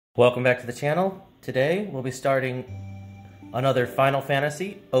Welcome back to the channel. Today we'll be starting another Final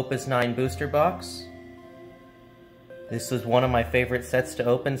Fantasy Opus 9 booster box. This was one of my favorite sets to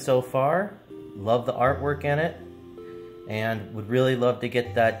open so far. Love the artwork in it and would really love to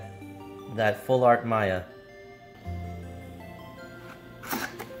get that full art Maya.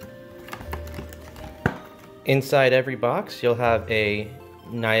 Inside every box you'll have a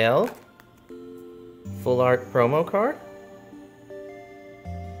Niel full art promo card.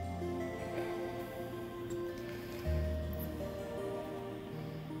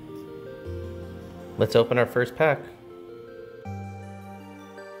 Let's open our first pack.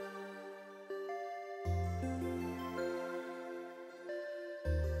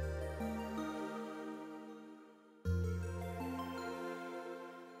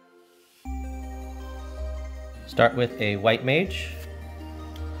 Start with a White Mage,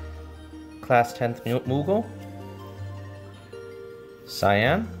 Class 10th Moogle,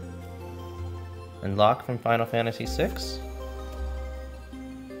 Cyan, and Locke from Final Fantasy VI.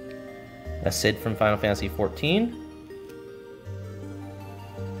 A Cid from Final Fantasy XIV.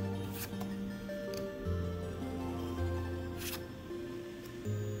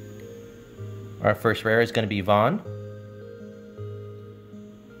 Our first rare is going to be Vaughn.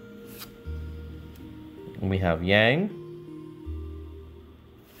 And we have Yang.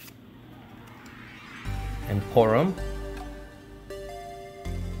 And Porum.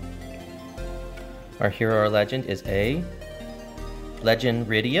 Our hero or legend is a Legend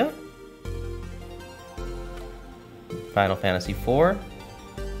Rydia. Final Fantasy IV.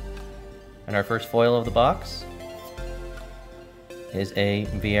 And our first foil of the box is a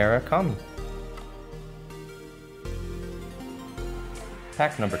Viera common.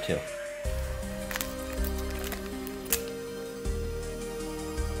 Pack number 2.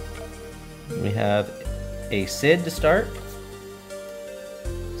 We have a Cid to start.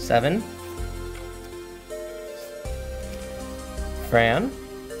 7. Fran.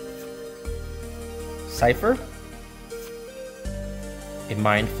 Cypher. A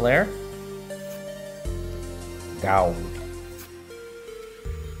Mind Flare. Gao.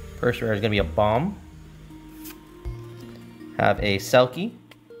 First rare is going to be a Bomb. Have a Selkie.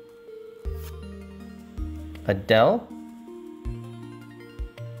 A Dell.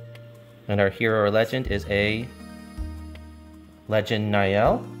 And our hero or legend is a Legend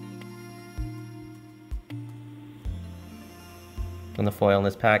Niel. And the foil in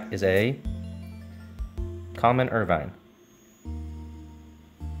this pack is a Common Irvine.